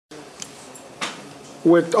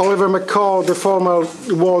with Oliver McCall, the former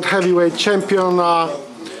world heavyweight champion.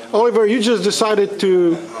 Oliver, you just decided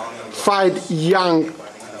to fight young,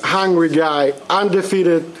 hungry guy,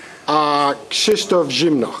 undefeated, Krzysztof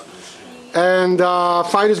Zimnoch. And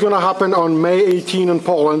fight is going to happen on May 18 in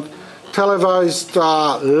Poland, televised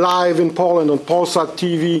live in Poland on Polsat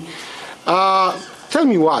TV. Tell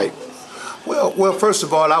me why. Well, first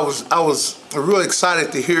of all, I was really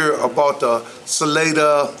excited to hear about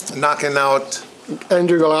Saleda knocking out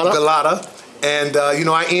Andrew Galata. And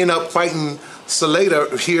I ended up fighting Saleda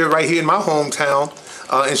right here in my hometown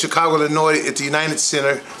in Chicago, Illinois, at the United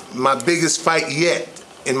Center. My biggest fight yet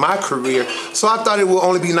in my career. So I thought it would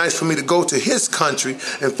only be nice for me to go to his country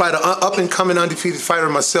and fight an up-and-coming undefeated fighter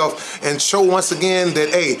myself and show once again that,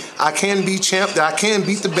 hey, I can be champ, that I can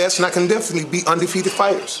beat the best, and I can definitely beat undefeated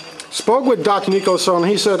fighters. Spoke with Doc Nicholson.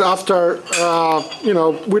 He said after,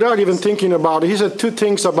 without even thinking about it, he said two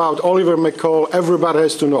things about Oliver McCall everybody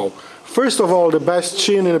has to know. First of all, the best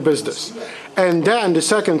chin in the business. And then the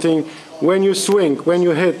second thing, when you swing, when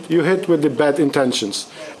you hit with the bad intentions.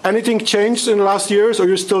 Anything changed in the last years, or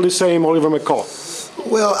you're still the same Oliver McCall?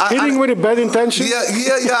 Well, hitting with a bad intention? Yeah.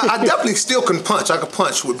 I definitely still can punch. I can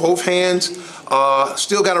punch with both hands.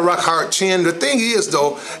 Still got a rock hard chin. The thing is,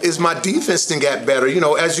 though, is my defense then got better.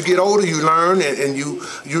 As you get older, you learn, and you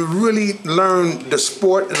really learn the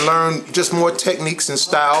sport and learn just more techniques and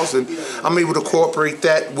styles. And I'm able to incorporate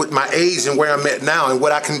that with my age and where I'm at now, and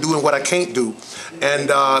what I can do and what I can't do. And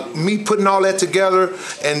me putting all that together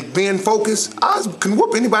and being focused, I can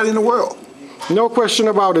whoop anybody in the world. No question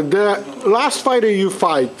about it. The last fighter you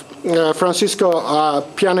fight, Francisco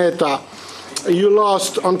Pianeta, you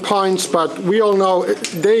lost on points, but we all know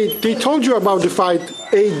they told you about the fight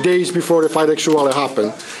 8 days before the fight actually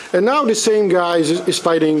happened. And now the same guy is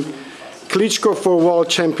fighting Klitschko for world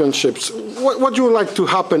championships. What you would like to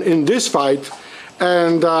happen in this fight?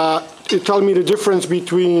 And you tell me the difference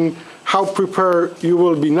between how prepared you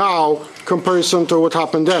will be now comparison to what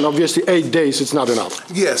happened then. Obviously, 8 days is not enough.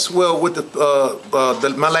 Yes, well, with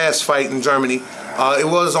my last fight in Germany, it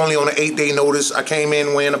was only on an 8-day notice. I came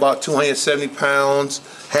in weighing about 270 pounds,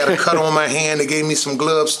 had a cut on my hand. They gave me some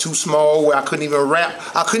gloves too small where I couldn't even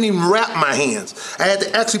wrap my hands. I had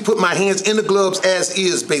to actually put my hands in the gloves as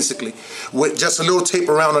is, basically, with just a little tape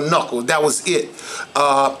around the knuckle. That was it.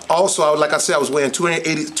 Also, like I said, I was weighing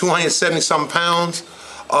 270-something pounds.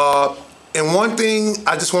 And one thing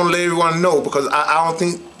I just want to let everyone know, because I don't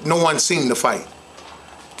think no one's seen the fight.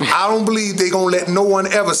 I don't believe they're going to let no one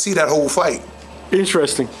ever see that whole fight.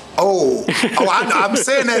 Interesting. I'm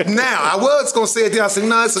saying that now. I was going to say it then. I said,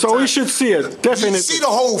 no, it's a So time. we should see it, definitely. You see the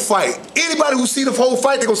whole fight. Anybody who see the whole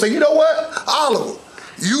fight, they're going to say, you know what, Oliver,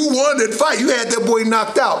 you won that fight. You had that boy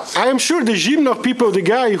knocked out. I am sure the Zimnoch people, the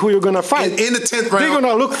guy who you're going to fight, in the 10th round, they're going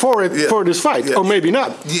to look for it for this fight, or maybe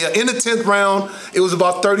not. Yeah, in the 10th round, it was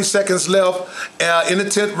about 30 seconds left. In the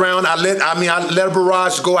 10th round, I let a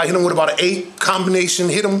barrage go. I hit him with about an 8 combination.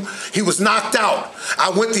 Hit him. He was knocked out.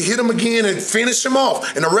 I went to hit him again and finish him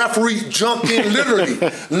off. And the referee jumped in literally,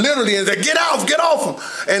 and said, get off him.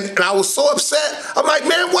 And I was so upset. I'm like,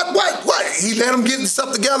 man, what? He let him get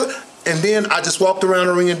himself together. And then I just walked around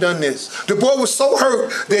the ring and done this. The boy was so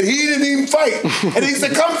hurt that he didn't even fight. And he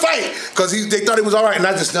said, come fight. Because they thought it was all right. And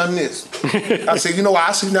I just done this. I said, you know what?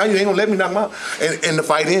 I said, now you ain't going to let me knock him out. And the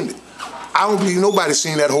fight ended. I don't believe nobody's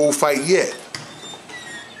seen that whole fight yet.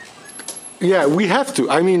 Yeah, we have to.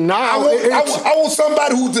 I mean, now... I want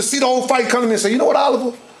somebody who to see the whole fight come in and say, you know what,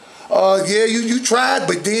 Oliver? Yeah, you tried,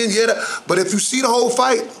 but then, but if you see the whole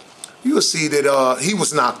fight, you will see that he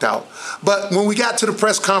was knocked out. But when we got to the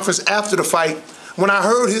press conference after the fight, when I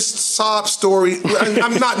heard his sob story,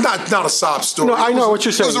 I'm not a sob story. No, I know what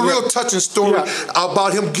you're saying. It was a real touching story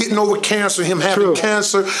about him getting over cancer, him having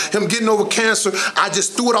cancer, him getting over cancer. I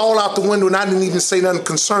just threw it all out the window, and I didn't even say nothing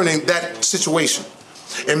concerning that situation.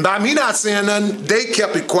 And by me not saying nothing, they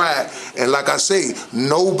kept it quiet. And like I say,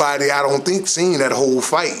 nobody, I don't think, seen that whole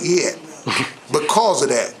fight yet because of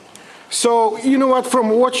that. So, you know what, from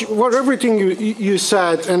what everything you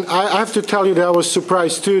said, and I have to tell you that I was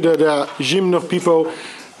surprised too that Zimnoch people,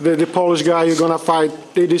 the Polish guy you're going to fight,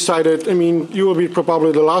 they decided, I mean, you will be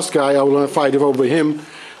probably the last guy I will fight over him,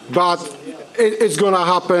 but it's going to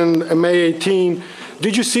happen May 18.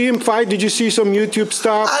 Did you see him fight? Did you see some YouTube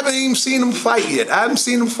stuff? I haven't even seen him fight yet.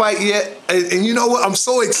 And you know what? I'm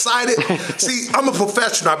so excited. See, I'm a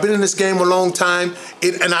professional. I've been in this game a long time,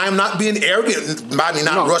 and I'm not being arrogant by me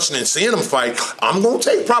not rushing and seeing him fight. I'm going to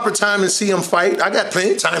take proper time and see him fight. I got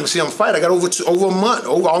plenty of time to see him fight. I got over a month,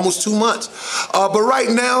 almost 2 months. But right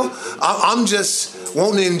now, I'm just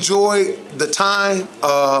wanting to enjoy the time.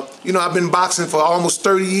 You know, I've been boxing for almost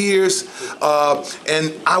 30 years,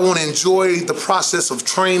 and I want to enjoy the process of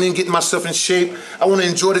training, getting myself in shape. I want to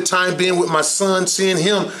enjoy the time being with my son, seeing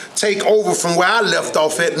him take over from where I left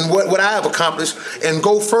off at and what I have accomplished and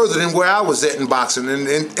go further than where I was at in boxing.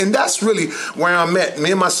 And that's really where I'm at.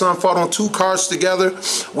 Me and my son fought on 2 cards together.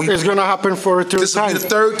 It's going to happen for a third time. This will be the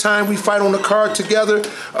 3rd time we fight on the card together.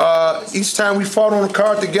 Each time we fought on the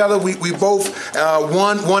card together, we both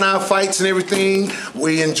won our fights and everything.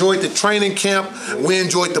 We enjoyed the training camp. We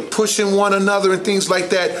enjoyed the pushing one another and things like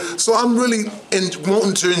that. So I'm really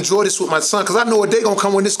wanting to enjoy this with my son, because I know a day going to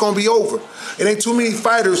come when it's going to be over. It ain't too many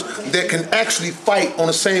fighters that can actually fight on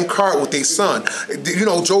the same card with their son. You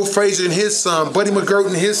know, Joe Frazier and his son, Buddy McGirt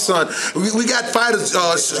and his son. We got fighters,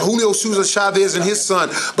 Julio Cesar Chavez and his son,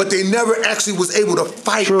 but they never actually was able to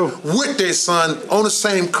fight with their son on the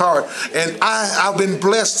same card. And I've been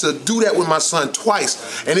blessed to do that with my son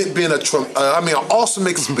twice, and it's been an awesome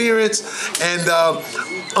experience. And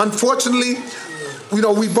unfortunately, you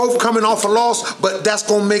know, we both coming off a loss, but that's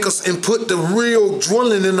going to make us and put the real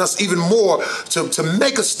adrenaline in us even more to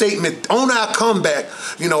make a statement on our comeback.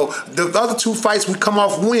 You know, the other 2 fights we come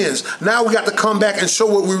off wins. Now we got to come back and show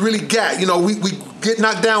what we really got. You know, we get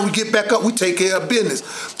knocked down, we get back up, we take care of business.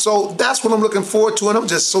 So that's what I'm looking forward to, and I'm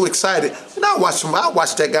just so excited. And I'll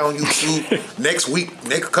watch that guy on YouTube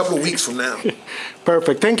next couple of weeks from now.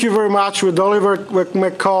 Perfect. Thank you very much. With Oliver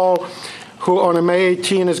McCall, who on May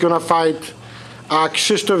 18 is going to fight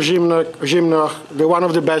Krzysztof Zimnoch, one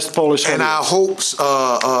of the best Polish fighters. And I hope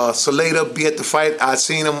Saleta be at the fight. I've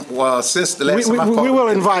seen him since the last time I fought. We will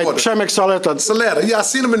invite Przemek Saleta. Saleta, yeah, I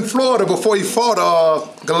seen him in Florida before he fought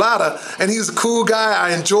Galata, and he was a cool guy.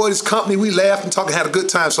 I enjoyed his company. We laughed and talked and had a good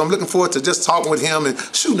time, so I'm looking forward to just talking with him and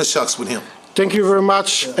shooting the shucks with him. Thank you very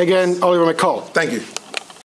much again, Oliver McCall. Thank you.